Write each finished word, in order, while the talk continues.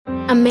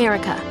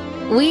America.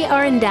 We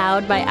are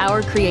endowed by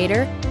our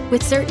Creator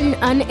with certain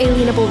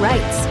unalienable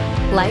rights: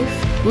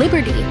 life,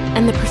 liberty,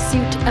 and the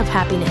pursuit of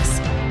happiness.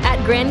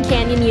 At Grand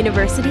Canyon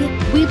University,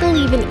 we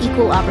believe in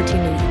equal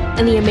opportunity,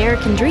 and the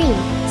American dream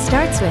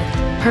starts with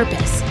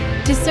purpose.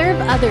 To serve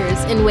others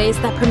in ways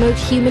that promote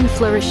human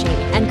flourishing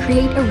and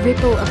create a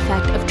ripple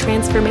effect of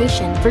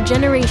transformation for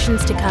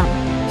generations to come.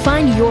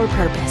 Find your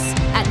purpose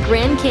at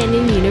Grand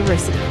Canyon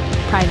University.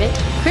 Private,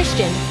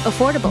 Christian,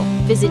 affordable.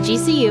 Visit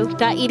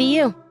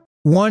gcu.edu.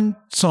 One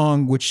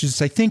song, which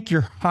is, I think,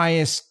 your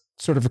highest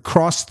sort of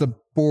across the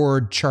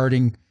board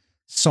charting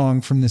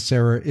song from this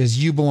era,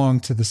 is You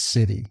Belong to the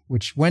City,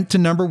 which went to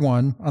number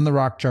 1 on the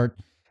rock chart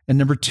and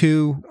number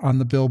 2 on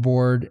the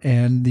Billboard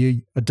and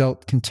the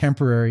adult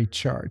contemporary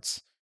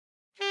charts.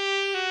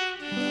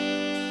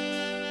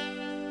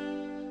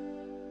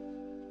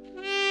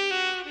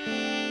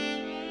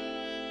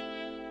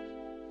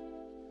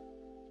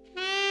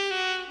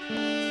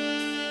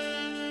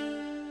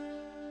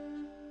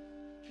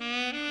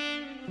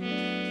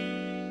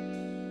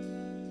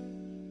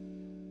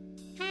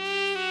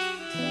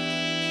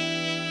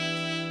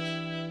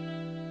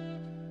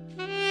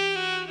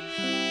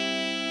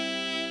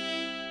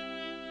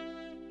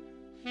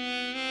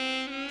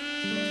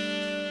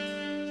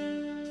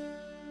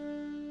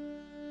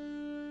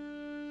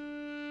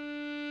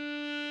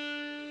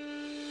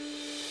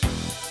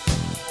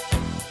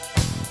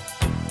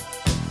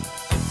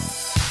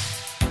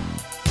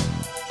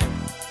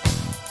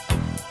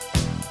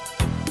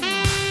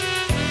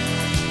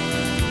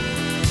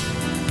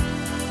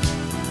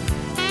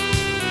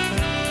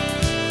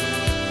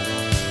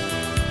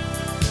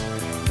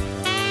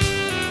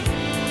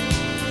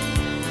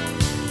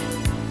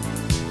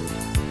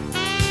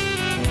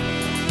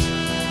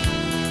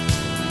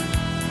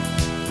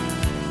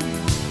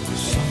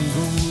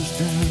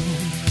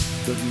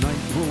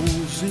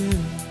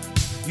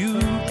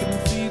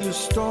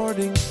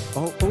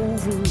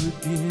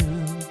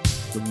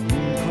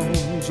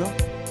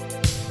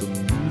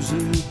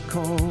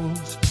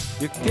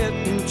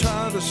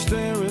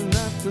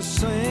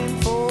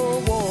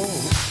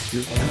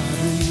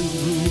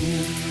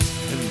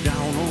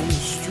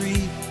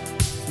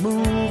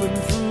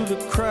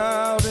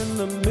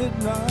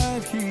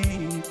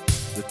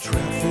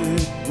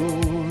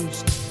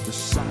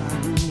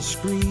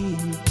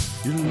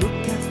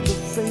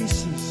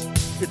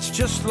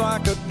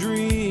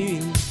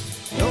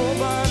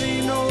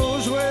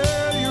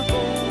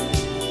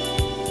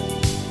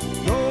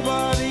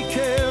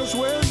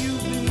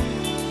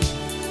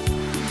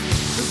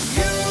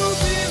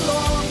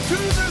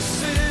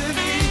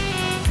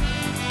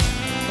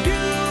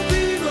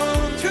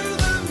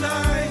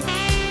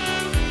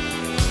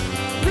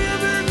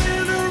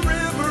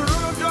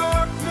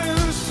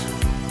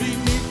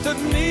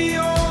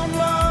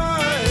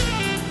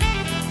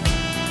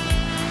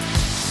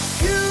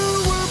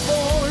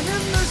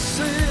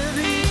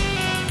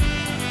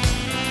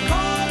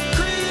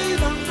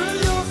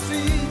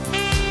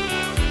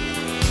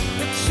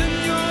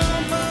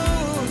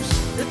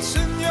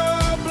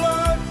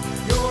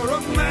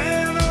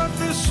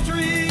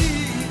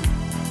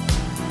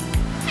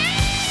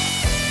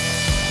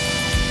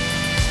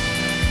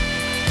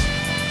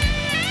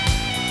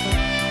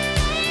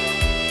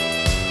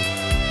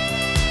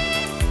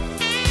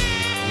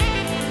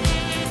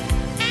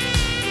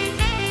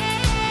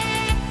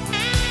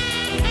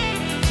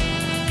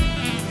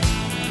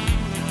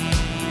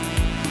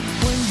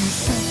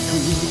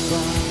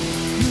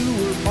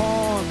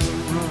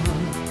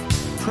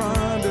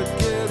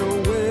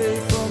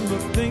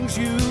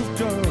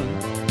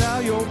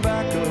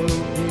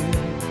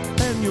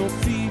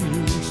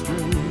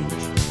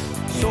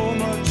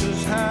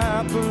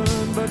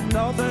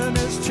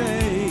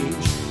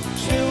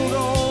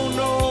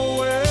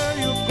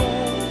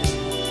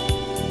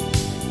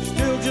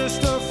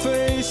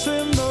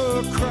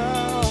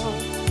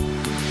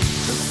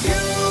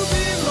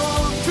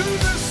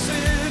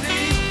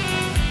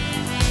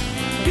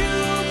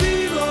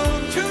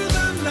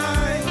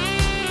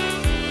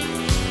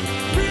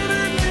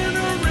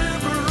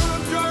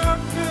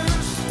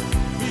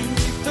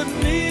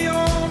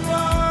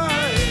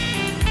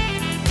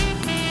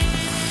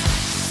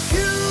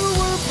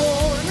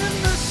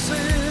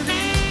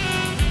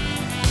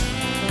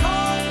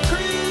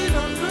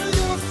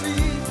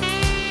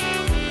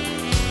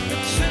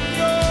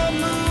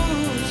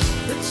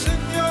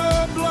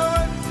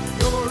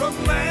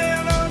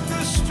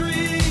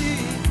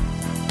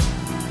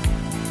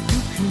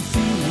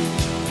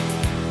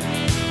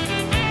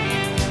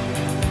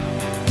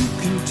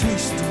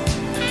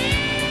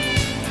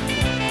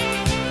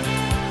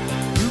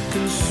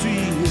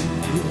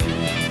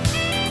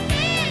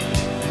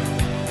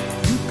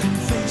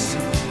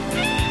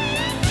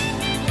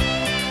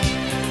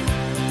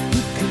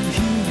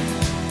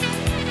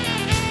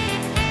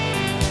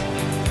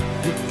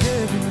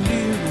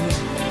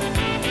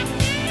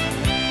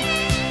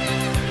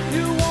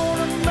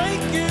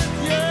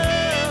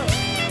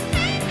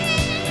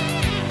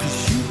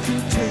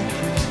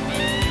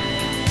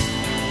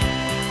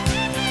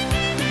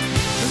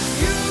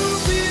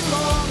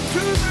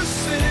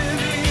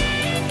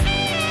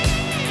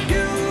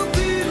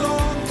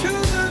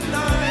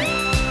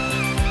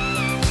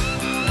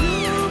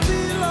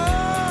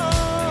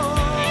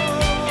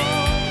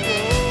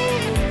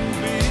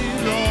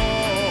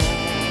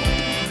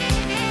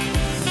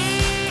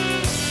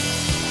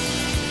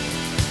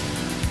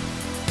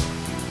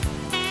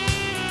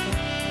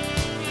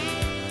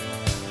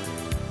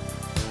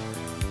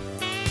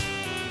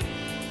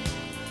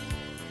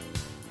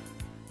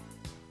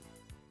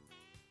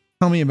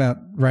 Tell me about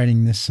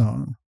writing this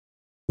song.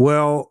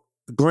 Well,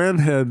 Glenn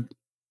had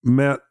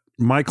met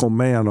Michael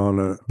Mann on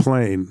a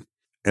plane,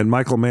 and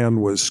Michael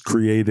Mann was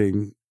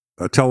creating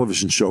a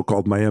television show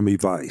called Miami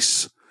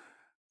Vice,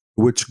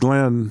 which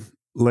Glenn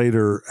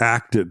later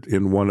acted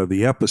in one of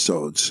the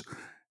episodes.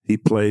 He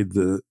played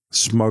the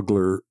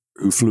smuggler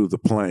who flew the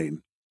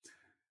plane.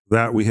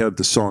 That we had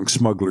the song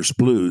Smuggler's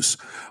Blues.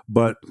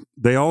 But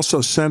they also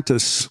sent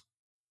us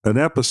an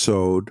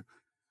episode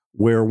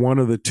where one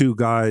of the two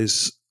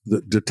guys,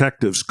 the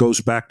detectives,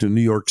 goes back to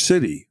New York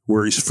City,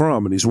 where he's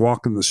from, and he's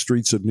walking the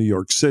streets of New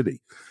York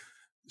City.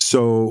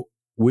 So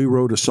we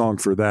wrote a song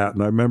for that.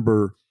 And I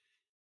remember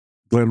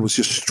Glenn was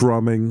just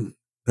strumming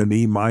an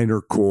E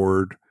minor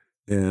chord,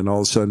 and all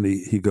of a sudden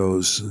he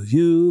goes,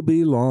 "You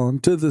belong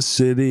to the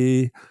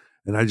city."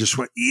 And I just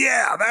went,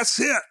 yeah, that's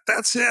it.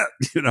 That's it.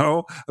 You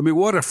know, I mean,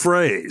 what a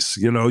phrase,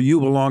 you know, you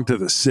belong to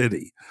the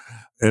city.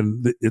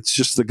 And it's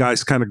just the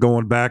guy's kind of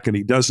going back, and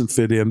he doesn't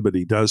fit in, but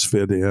he does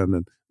fit in.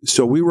 And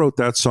so we wrote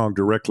that song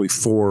directly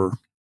for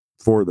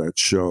that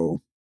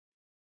show.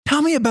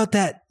 Tell me about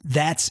that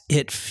 "that's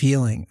it"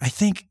 feeling. I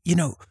think, you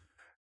know,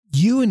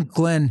 you and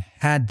Glenn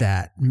had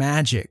that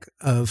magic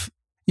of,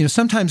 you know,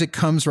 sometimes it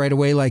comes right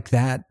away like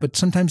that, but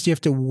sometimes you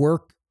have to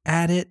work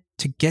at it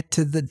to get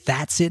to the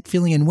 "that's it"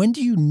 feeling. And when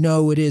do you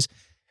know it is?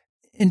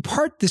 In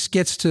part, this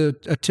gets to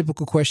a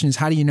typical question is,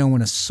 how do you know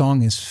when a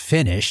song is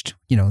finished?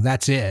 You know,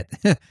 that's it.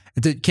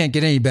 It can't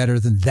get any better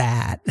than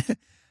that.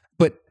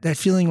 But that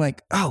feeling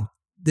like, oh,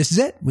 this is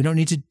it. We don't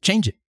need to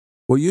change it.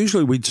 Well,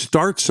 usually we'd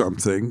start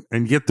something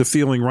and get the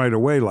feeling right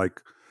away like,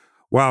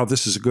 wow,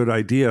 this is a good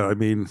idea. I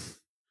mean,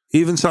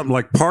 even something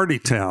like Party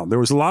Town, there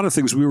was a lot of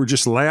things we were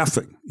just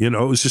laughing. You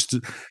know, it was just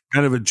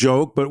kind of a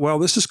joke, but well,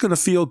 this is going to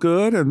feel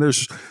good. And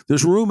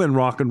there's room in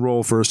rock and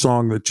roll for a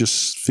song that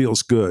just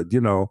feels good,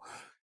 you know.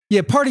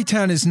 Yeah, Party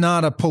Town is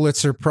not a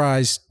Pulitzer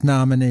Prize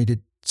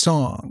nominated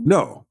song.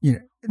 No. You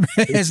know,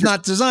 it's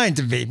not designed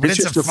to be, but it's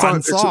just a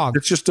fun song.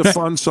 It's just a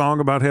fun song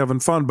about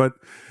having fun. But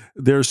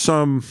there's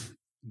some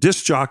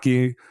disc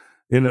jockey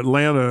in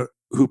Atlanta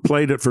who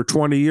played it for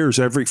 20 years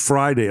every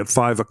Friday at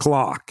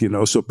 5:00, you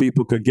know, so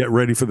people could get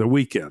ready for the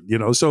weekend, you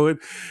know. So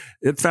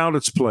it found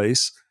its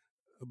place.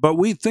 But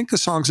we think of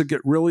songs that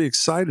get really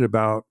excited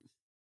about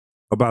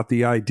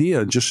the idea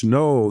and just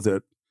know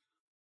that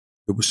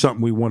it was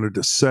something we wanted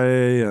to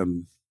say,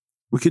 and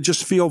we could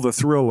just feel the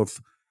thrill of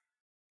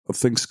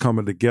things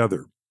coming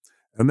together.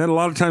 And then a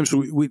lot of times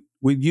we'd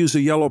use a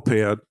yellow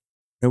pad,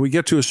 and we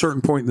get to a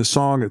certain point in the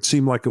song, it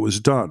seemed like it was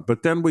done.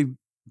 But then we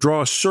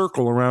draw a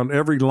circle around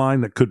every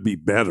line that could be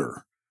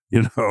better,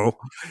 you know?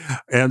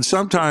 And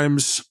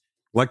sometimes,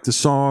 like the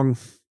song,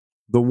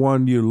 The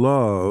One You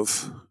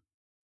Love,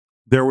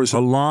 there was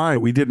a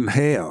line we didn't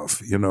have,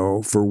 you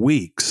know, for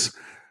weeks.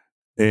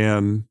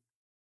 And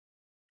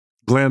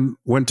Glenn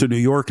went to New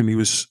York, and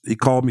he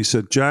called me,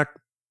 said, "Jack,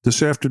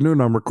 this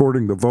afternoon I'm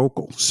recording the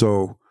vocal,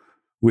 so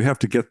we have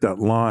to get that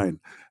line."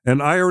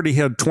 And I already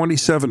had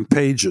 27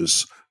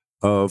 pages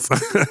of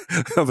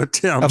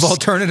attempts of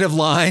alternative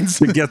lines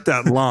to get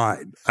that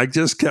line. I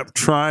just kept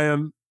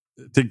trying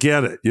to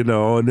get it, you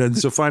know, and then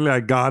so finally I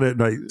got it,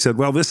 and I said,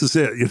 well, this is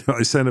it. You know,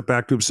 I sent it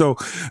back to him. So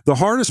the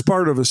hardest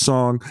part of a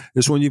song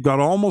is when you've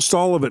got almost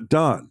all of it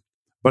done,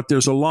 but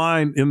there's a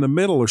line in the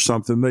middle or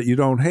something that you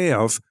don't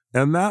have,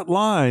 and that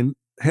line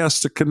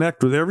has to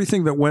connect with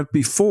everything that went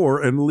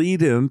before and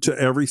lead into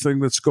everything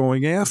that's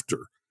going after.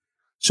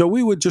 So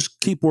we would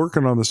just keep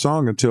working on the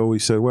song until we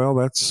said, well,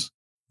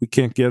 we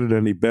can't get it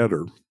any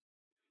better.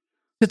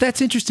 But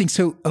that's interesting.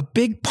 So a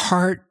big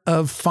part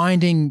of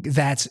finding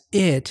that's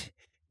it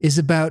is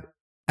about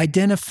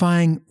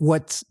identifying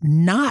what's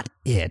not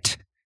it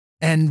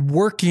and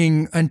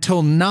working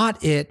until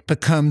not it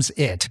becomes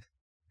it.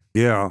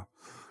 Yeah.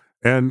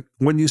 And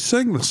when you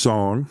sing the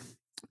song,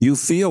 you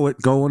feel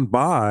it going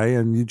by,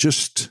 and you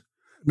just,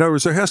 in other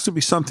words, there has to be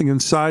something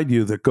inside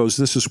you that goes,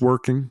 this is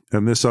working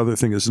and this other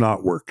thing is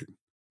not working.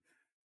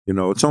 You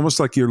know, it's almost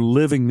like you're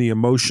living the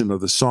emotion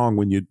of the song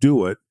when you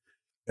do it.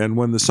 And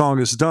when the song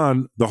is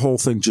done, the whole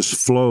thing just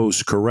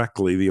flows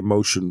correctly. The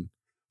emotion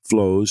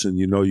flows, and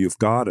you know you've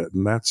got it.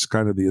 And that's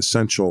kind of the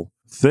essential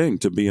thing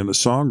to being a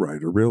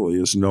songwriter, really,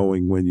 is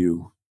knowing when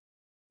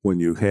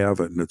you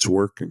have it and it's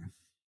working.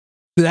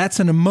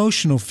 That's an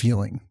emotional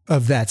feeling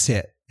of that's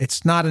it.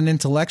 It's not an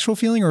intellectual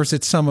feeling, or is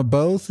it some of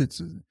both?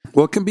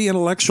 Well, it can be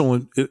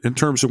intellectual in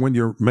terms of when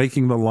you're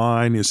making the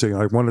line, you say,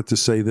 I wanted to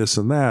say this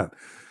and that.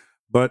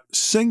 But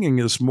singing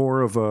is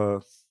more of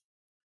a,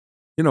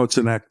 you know, it's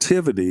an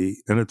activity,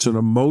 and it's an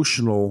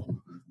emotional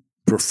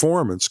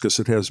performance because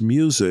it has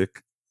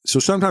music. So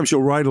sometimes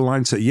you'll write a line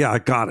and say, yeah, I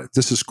got it.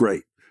 This is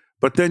great.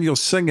 But then you'll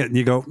sing it and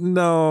you go,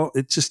 no,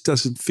 it just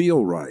doesn't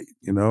feel right,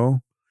 you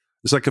know?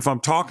 It's like if I'm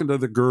talking to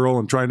the girl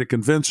and trying to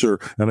convince her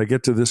and I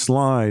get to this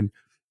line,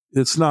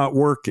 it's not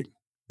working,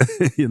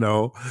 you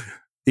know,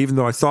 even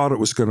though I thought it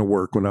was going to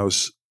work when I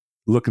was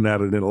looking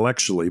at it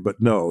intellectually, but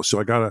no.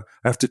 So I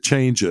have to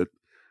change it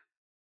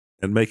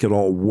and make it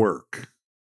all work.